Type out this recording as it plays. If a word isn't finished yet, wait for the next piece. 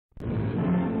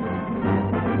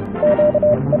Hello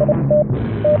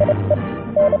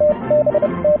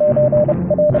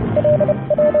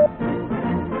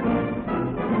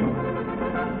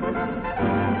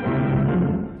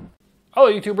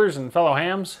YouTubers and fellow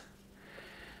hams.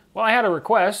 Well, I had a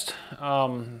request.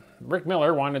 Rick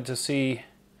Miller wanted to see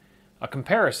a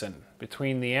comparison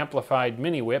between the amplified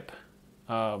mini whip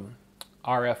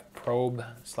RF probe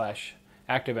 /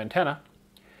 active antenna,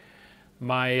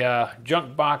 my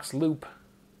junk box loop,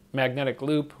 magnetic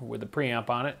loop with a preamp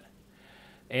on it,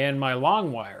 and my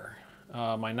long wire,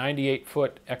 my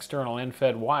 98-foot external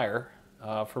end-fed wire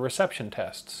for reception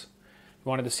tests. He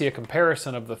wanted to see a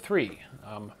comparison of the three.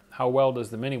 How well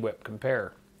does the mini whip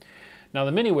compare? Now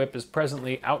the mini whip is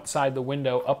presently outside the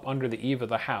window up under the eave of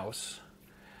the house.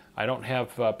 I don't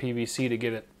have PVC to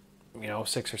get it,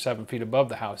 6 or 7 feet above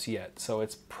the house yet, so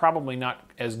it's probably not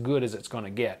as good as it's going to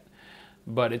get,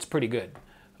 but it's pretty good.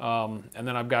 And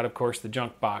then I've got, of course, the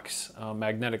junk box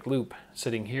magnetic loop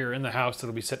sitting here in the house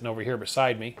that'll be sitting over here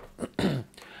beside me.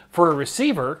 For a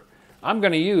receiver, I'm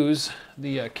going to use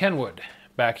the Kenwood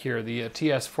back here, the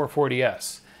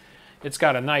TS440S. It's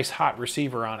got a nice hot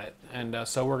receiver on it, and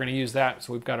so we're going to use that.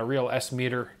 So we've got a real S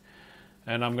meter,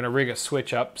 and I'm going to rig a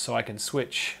switch up so I can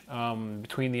switch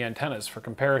between the antennas for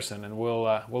comparison, and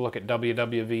we'll look at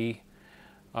WWV,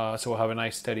 so we'll have a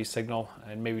nice steady signal,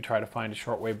 and maybe try to find a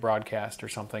shortwave broadcast or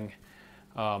something,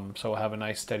 so we'll have a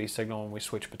nice steady signal when we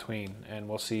switch between, and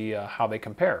we'll see how they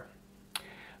compare.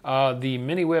 The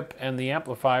mini whip and the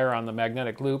amplifier on the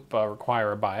magnetic loop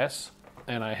require a bias,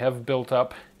 and I have built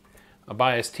up a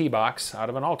bias T-box out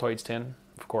of an Altoids tin,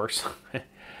 of course.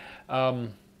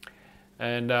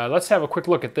 Let's have a quick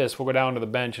look at this. We'll go down to the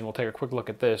bench and we'll take a quick look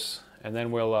at this, and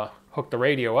then we'll hook the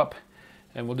radio up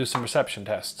and we'll do some reception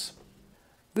tests.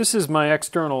 This is my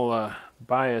external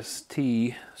bias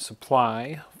T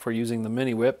supply for using the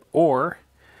mini whip or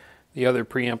the other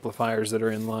preamplifiers that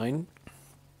are in line.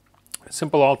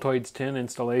 Simple Altoids tin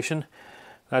installation.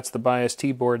 That's the bias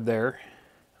T board there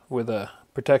with a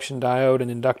protection diode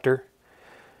and inductor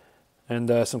and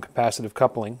some capacitive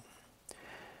coupling.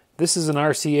 This is an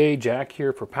RCA jack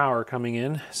here for power coming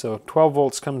in, so 12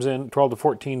 volts comes in, 12 to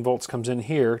 14 volts comes in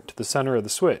here to the center of the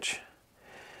switch.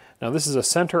 Now this is a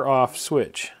center off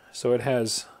switch, so it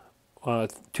has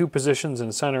 2 positions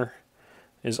and center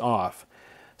is off.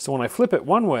 So when I flip it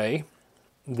one way,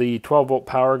 the 12 volt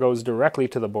power goes directly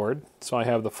to the board, so I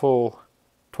have the full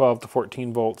 12 to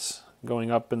 14 volts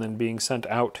going up and then being sent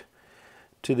out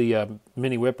to the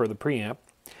mini whip or the preamp.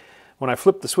 When I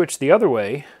flip the switch the other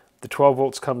way, the 12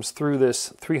 volts comes through this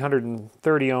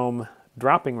 330 ohm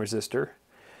dropping resistor,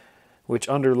 which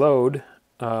under load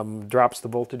drops the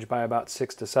voltage by about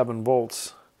 6 to 7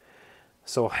 volts,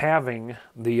 so halving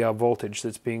the voltage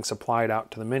that's being supplied out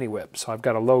to the mini whip. So I've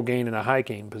got a low gain and a high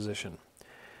gain position.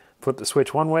 Flip the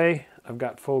switch one way, I've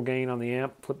got full gain on the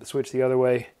amp. Flip the switch the other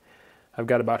way, I've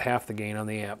got about half the gain on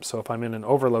the amp. So if I'm in an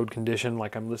overload condition,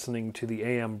 like I'm listening to the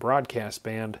AM broadcast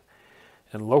band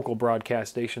and local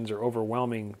broadcast stations are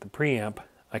overwhelming the preamp,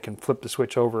 I can flip the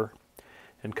switch over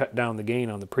and cut down the gain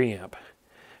on the preamp.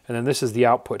 And then this is the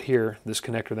output here. This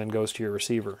connector then goes to your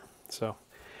receiver. So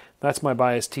that's my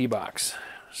bias T box.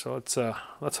 So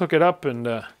let's hook it up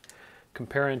and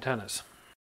compare antennas.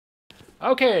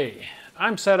 Okay,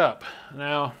 I'm set up.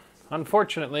 Now,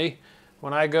 unfortunately,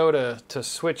 when I go to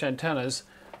switch antennas,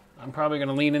 I'm probably going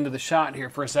to lean into the shot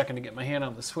here for a second to get my hand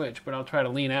on the switch, but I'll try to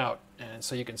lean out and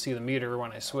so you can see the meter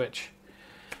when I switch.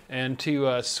 And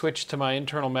to switch to my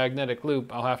internal magnetic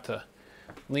loop, I'll have to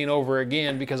lean over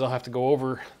again because I'll have to go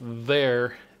over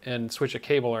there and switch a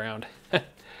cable around.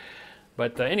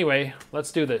 But anyway,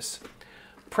 let's do this.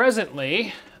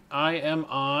 Presently, I am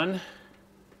on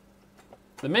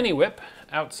the mini whip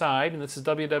outside, and this is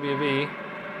WWV.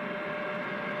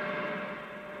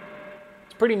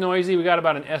 Pretty noisy. We got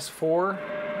about an S4,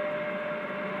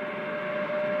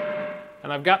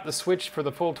 and I've got the switch for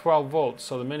the full 12 volts,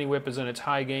 so the mini whip is in its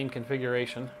high gain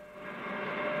configuration.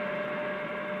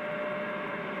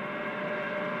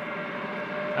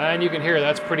 And you can hear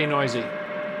that's pretty noisy.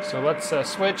 So let's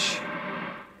switch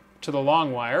to the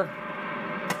long wire.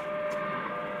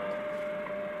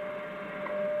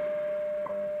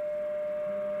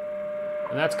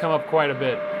 And that's come up quite a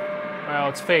bit. Well,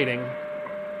 it's fading.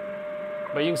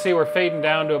 But you can see we're fading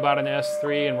down to about an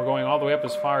S3, and we're going all the way up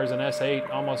as far as an S8,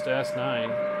 almost to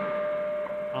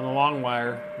S9 on the long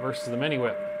wire versus the mini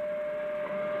whip.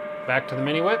 Back to the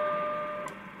mini whip.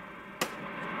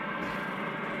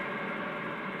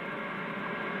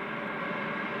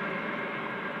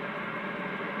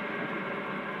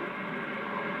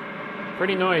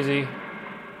 Pretty noisy.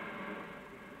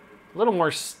 A little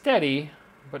more steady,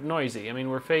 but noisy. I mean,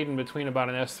 we're fading between about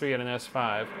an S3 and an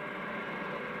S5.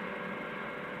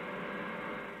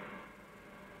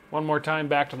 One more time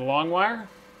back to the long wire.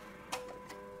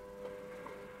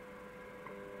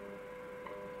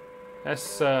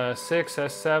 S6,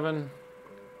 S7,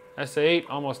 S8,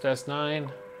 almost S9.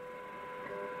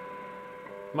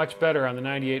 Much better on the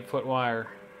 98-foot wire.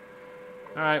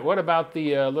 All right, what about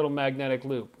the little magnetic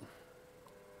loop?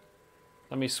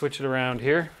 Let me switch it around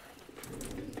here.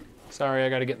 Sorry, I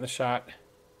got to get in the shot.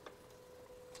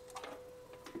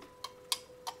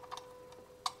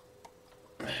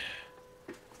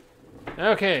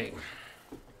 Okay.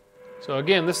 So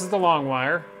again, this is the long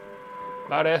wire.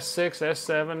 About S6,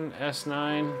 S7,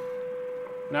 S9.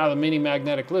 Now the mini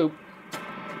magnetic loop.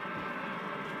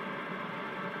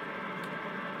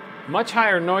 Much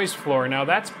higher noise floor. Now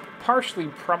that's partially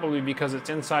probably because it's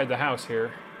inside the house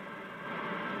here.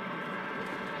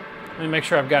 Let me make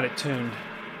sure I've got it tuned.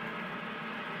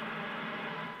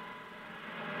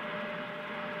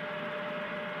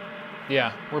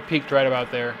 Yeah, we're peaked right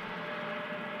about there.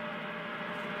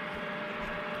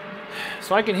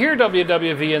 So I can hear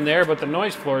WWV in there, but the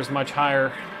noise floor is much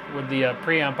higher with the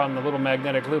preamp on the little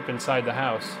magnetic loop inside the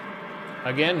house.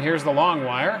 Again, here's the long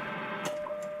wire.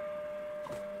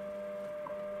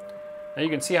 Now you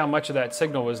can see how much of that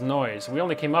signal was noise. We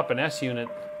only came up an S unit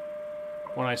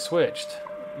when I switched,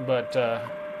 but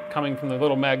coming from the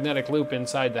little magnetic loop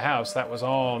inside the house, that was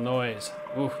all noise.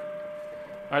 Oof.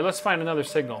 All right, let's find another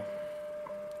signal.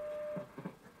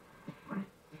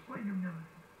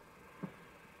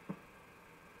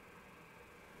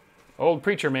 Old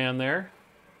preacher man there.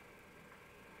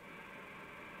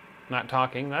 Not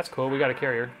talking. That's cool. We got a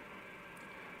carrier.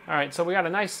 All right, so we got a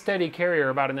nice steady carrier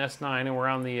about an S9, and we're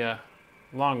on the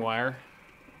long wire.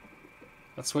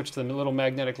 Let's switch to the little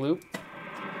magnetic loop.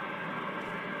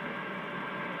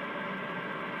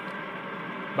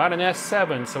 About an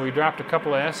S7, so we dropped a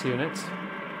couple of S units.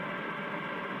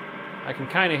 I can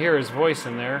kind of hear his voice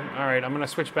in there. All right, I'm going to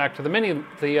switch back to the mini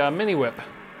whip.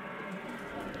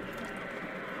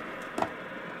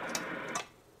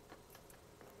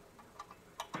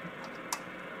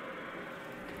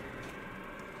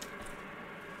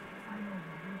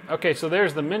 Okay, so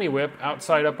there's the mini whip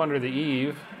outside up under the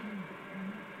eave.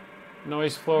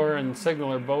 Noise floor and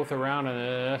signal are both around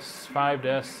an S5 to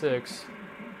S6.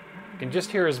 You can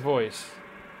just hear his voice.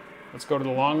 Let's go to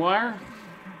the long wire.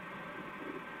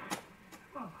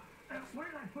 Where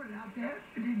did I put it out there?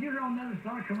 Did you get it on the other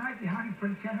side? Come right behind for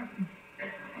the center.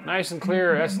 Nice and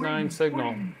clear S9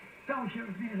 signal. Fellowship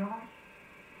with me at all.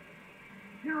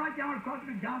 You're right down across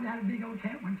the McDonald. They had a big old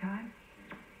tent one time.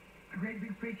 A great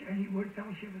big preacher, and he would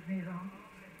fellowship with me at all.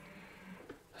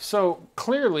 So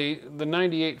clearly the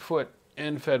 98-foot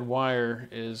end-fed wire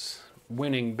is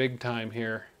winning big time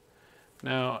here.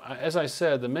 Now, as I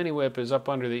said, the mini whip is up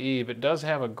under the eave. It does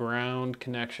have a ground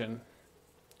connection,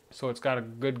 so it's got a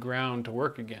good ground to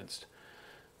work against.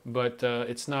 But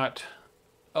it's not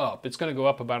up. It's going to go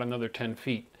up about another 10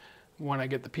 feet when I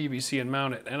get the PVC and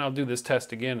mount it. And I'll do this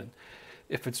test again. And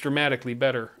if it's dramatically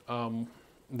better,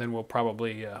 then we'll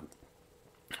probably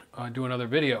do another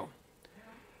video.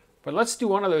 But let's do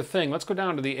one other thing. Let's go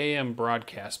down to the AM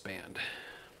broadcast band.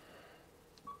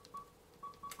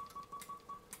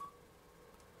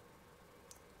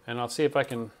 And I'll see if I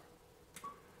can...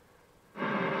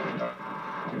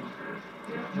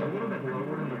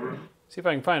 see if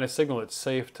I can find a signal that's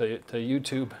safe to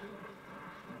YouTube.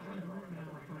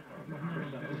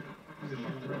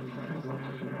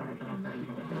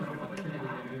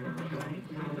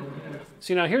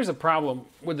 See, now here's a problem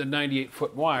with the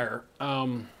 98-foot wire.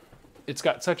 It's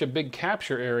got such a big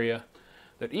capture area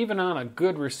that even on a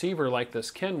good receiver like this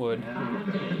Kenwood,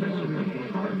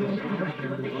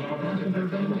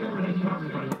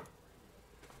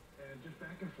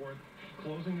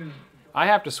 I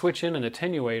have to switch in an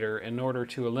attenuator in order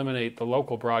to eliminate the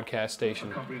local broadcast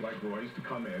station. A company like Roy's to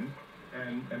come in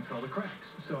and fill the cracks.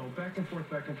 So back and forth,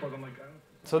 I'm like...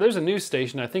 So there's a news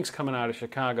station I think's coming out of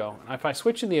Chicago. If I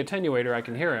switch in the attenuator, I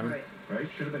can hear him. Right,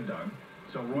 should have been done.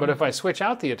 So but if I switch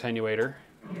out the attenuator,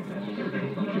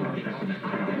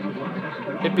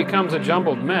 it becomes a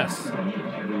jumbled mess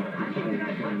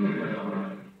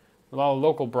with all the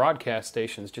local broadcast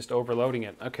stations just overloading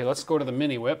it. Okay, let's go to the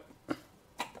mini whip. Roy's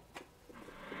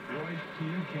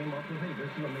team came up with, hey, this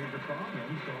is a major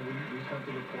problem, so we sent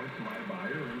the report to my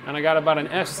buyer. And I got about an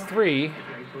S3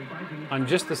 on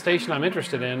just the station I'm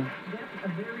interested in.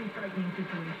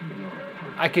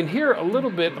 I can hear a little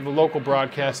bit of the local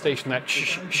broadcast station. That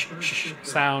shh, shh, shh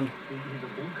sound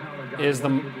is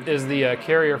the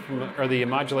carrier from or the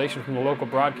modulation from the local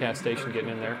broadcast station getting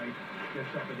in there.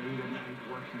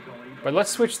 But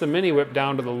let's switch the mini whip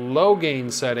down to the low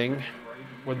gain setting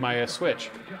with my switch.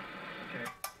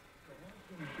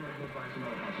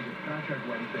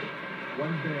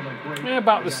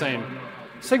 About the same.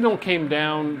 Signal came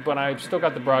down, but I've still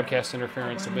got the broadcast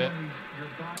interference a bit.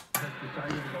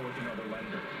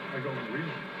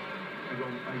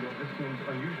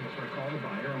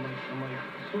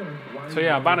 So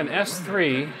yeah, about an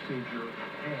S3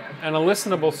 and a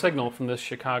listenable signal from this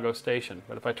Chicago station.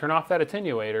 But if I turn off that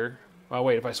attenuator, well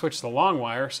wait, if I switch to the long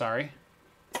wire, sorry.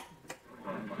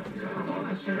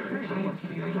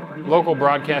 Local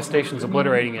broadcast station's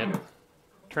obliterating it.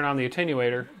 Turn on the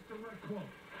attenuator.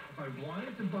 I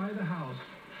wanted to buy the house.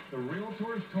 The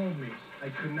realtors told me I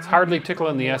could not. It's hardly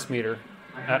tickling the S meter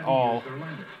at all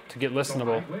to get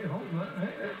listenable.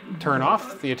 Turn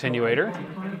off the attenuator.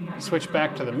 Switch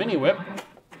back to the mini whip.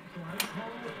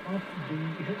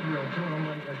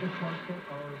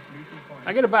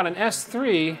 I get about an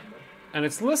S3, and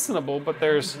it's listenable, but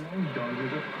there's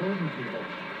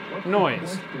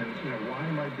noise.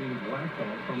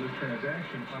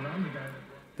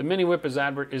 The mini whip is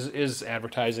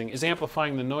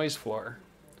amplifying the noise floor.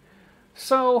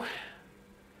 So,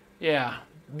 yeah,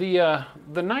 the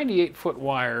 98-foot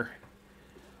wire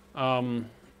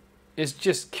is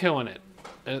just killing it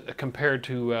compared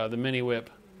to the mini whip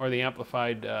or the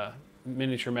amplified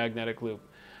miniature magnetic loop.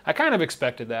 I kind of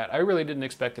expected that. I really didn't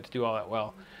expect it to do all that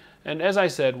well. And as I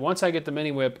said, once I get the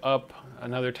mini whip up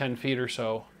another 10 feet or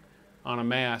so on a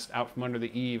mast out from under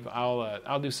the eave,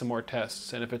 I'll do some more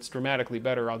tests, and if it's dramatically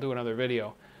better, I'll do another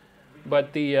video.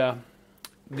 But the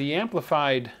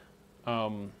amplified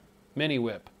mini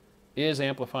whip is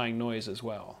amplifying noise as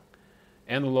well,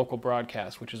 and the local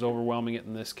broadcast, which is overwhelming it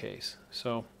in this case.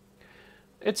 So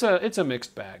it's a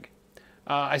mixed bag.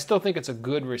 I still think it's a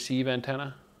good receive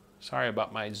antenna. Sorry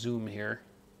about my zoom here.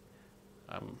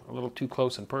 I'm a little too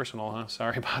close and personal, huh?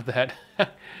 Sorry about that.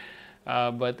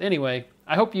 But anyway,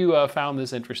 I hope you found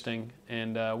this interesting,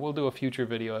 and we'll do a future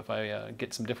video if I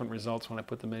get some different results when I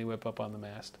put the mini whip up on the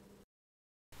mast.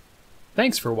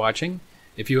 Thanks for watching.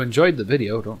 If you enjoyed the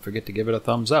video, don't forget to give it a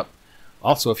thumbs up.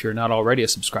 Also, if you're not already a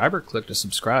subscriber, click to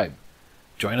subscribe.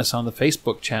 Join us on the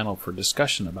Facebook channel for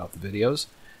discussion about the videos.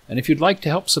 And if you'd like to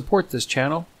help support this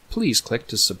channel, please click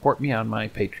to support me on my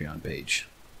Patreon page.